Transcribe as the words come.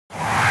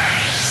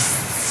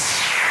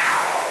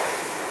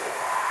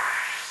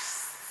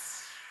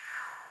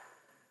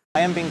I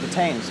am being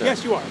detained, sir.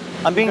 Yes, you are.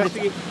 I'm being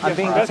detained.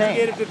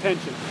 Investigative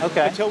detention.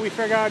 Okay. Until we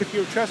figure out if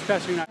you're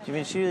trespassing or not. Do you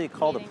usually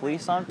call the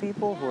police on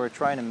people who are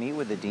trying to meet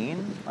with the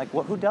dean? Like,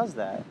 who does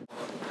that?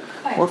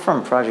 We're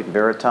from Project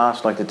Veritas.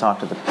 I'd like to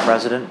talk to the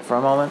president for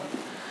a moment.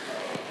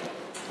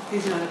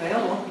 He's not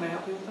available. May I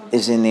help you with something?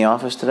 Is he in the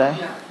office today?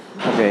 Yeah.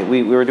 Okay,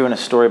 we were doing a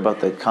story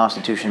about the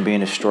Constitution being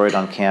destroyed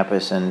on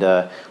campus and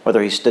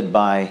whether he stood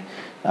by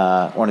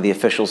one of the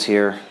officials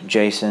here,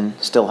 Jason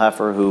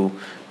Stillheffer, who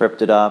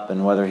ripped it up,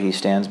 and whether he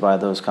stands by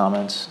those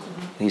comments.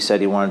 He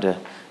said he wanted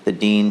the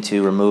dean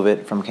to remove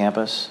it from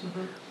campus.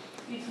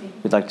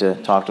 We'd like to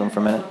talk to him for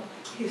a minute.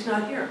 He's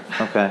not here.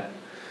 Okay.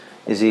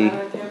 Is he?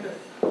 Not on campus.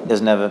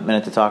 Doesn't have a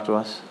minute to talk to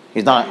us?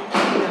 He's not?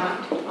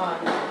 Not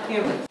on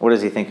campus. What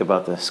does he think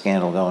about the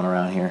scandal going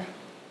around here?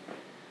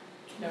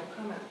 No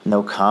comment.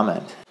 No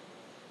comment.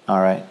 All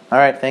right. All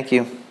right, thank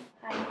you.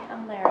 Hi,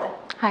 I'm Lara.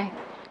 Hi.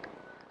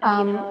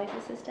 I'm the Evaluate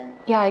assistant.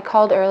 Yeah, I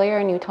called earlier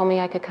and you told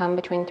me I could come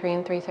between 3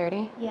 and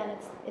 3:30. Yeah, and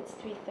it's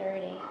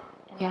 3:30,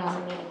 and Yeah. there's a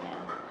meeting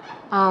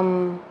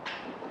now.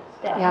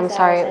 Yeah, I'm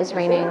sorry, it was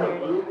raining.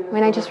 I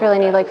mean, I just really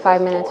need like 5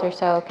 minutes or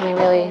so. Can I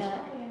really? Yeah,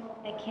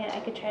 I can't.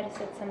 I could try to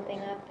set something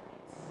up.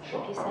 If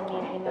you send me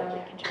an email, I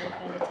can try to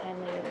find a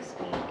time later this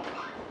week.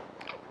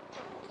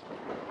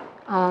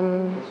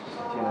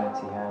 Few minutes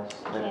he has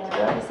later Yeah,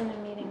 today. he's in a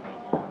meeting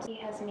right now. He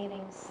has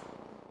meetings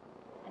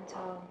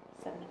until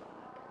 7 o'clock.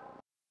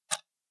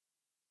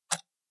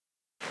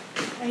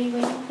 Are you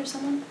waiting for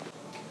someone?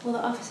 Well,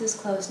 the office is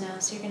closed now,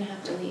 so you're gonna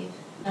have to leave.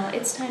 No,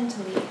 it's time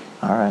to leave.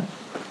 All right.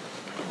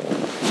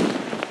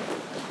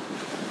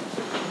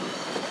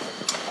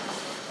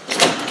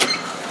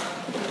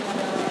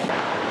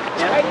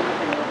 Are you with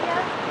the media?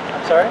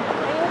 I'm sorry? Are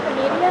you with the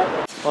media?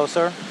 Hello,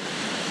 sir.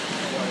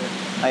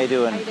 How you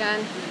doing? How you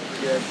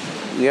doing?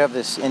 We have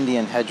this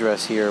Indian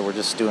headdress here. We're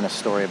just doing a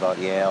story about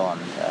Yale.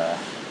 I'm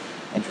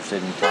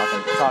interested in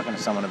talking to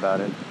someone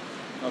about it.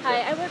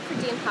 Hi, I work for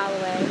Dean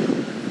Holloway,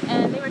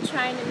 and they were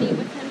trying to meet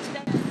with him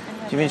today.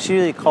 Do you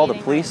usually call the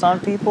police on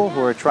people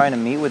who are trying to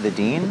meet with the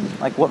dean?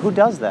 Like, who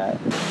does that?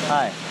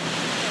 Hi.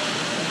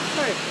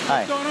 Hey,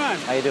 Hi. what's going on?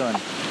 How you doing?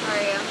 How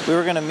are you? We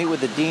were going to meet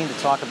with the dean to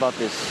talk about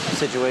this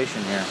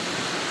situation here.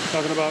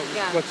 Talking about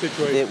what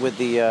situation? With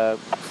the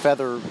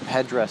feather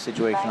headdress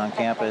situation on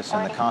campus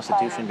and the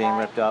Constitution being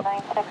ripped up,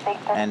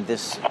 and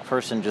this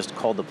person just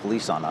called the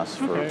police on us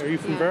for... Okay, are you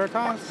from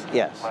Veritas?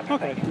 Yes.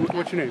 Okay,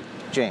 what's your name?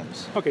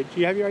 James. Okay, do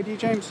you have your ID,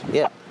 James?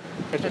 Yeah.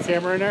 Got your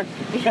camera in there?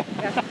 Yeah,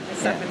 I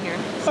stuff in here.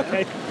 So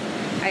Okay.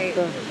 I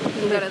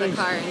can go to the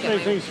car and get my...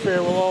 Everything's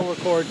fair, we'll all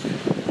record.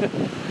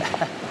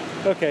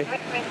 Okay,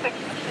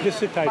 just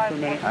sit tight for a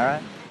minute. All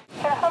right.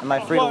 Am I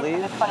free to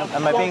leave?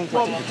 Am I being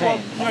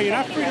detained? No, you're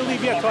not free to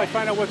leave yet until I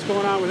find out what's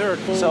going on with her.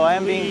 So I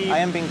am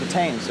being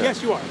detained, sir.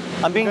 Yes, you are.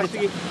 I'm being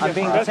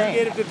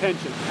Investigative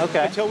detention.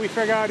 Okay. Until we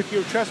figure out if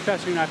you're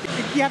trespassing or not.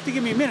 You have to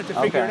give me a minute to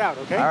figure it out,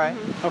 okay? All right.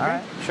 Okay. All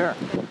right. Sure.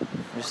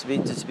 Just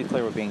to be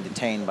clear, we're being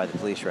detained by the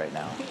police right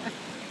now.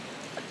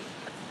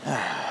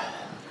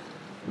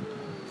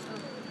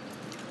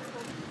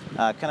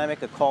 Can I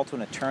make a call to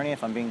an attorney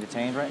if I'm being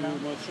detained right now? You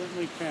most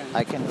certainly can.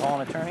 I can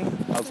call an attorney?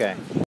 Okay.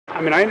 I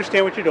mean, I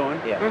understand what you're doing.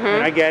 Yeah.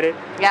 And I get it.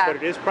 Yeah. But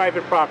it is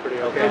private property,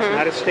 okay? It's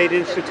not a state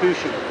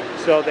institution.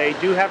 So they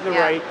do have the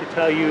right to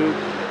tell you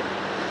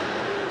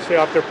stay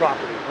off their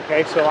property,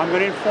 okay? So I'm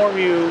going to inform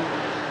you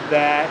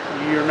that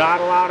you're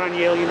not allowed on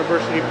Yale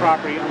University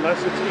property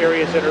unless it's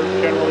areas that are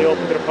generally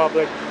open to the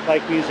public,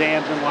 like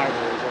museums and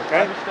libraries,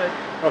 okay? Understood.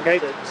 Okay,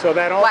 so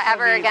that also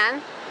Whatever means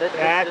again?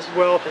 that's,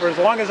 well, for as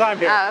long as I'm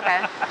here. Oh,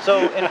 okay.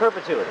 So in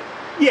perpetuity.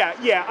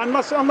 Yeah,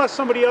 unless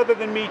somebody other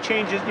than me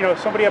changes,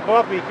 somebody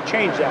above me could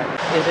change that.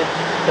 Is it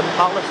the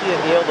policy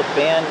of Yale to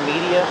ban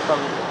media from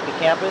the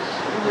campus?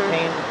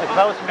 Detain, like if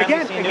I was from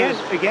NBC News?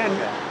 Again,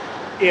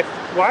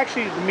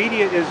 actually the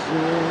media is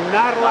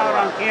not allowed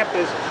on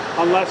campus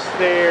unless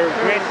they're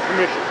granted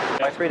permission.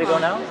 Am I free to go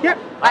now? Yeah.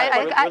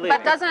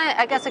 But doesn't it,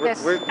 I guess,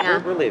 We're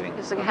leaving.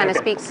 Because it kind of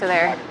speaks to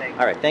their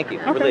All right, thank you.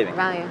 We're leaving.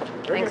 value.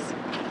 Thanks.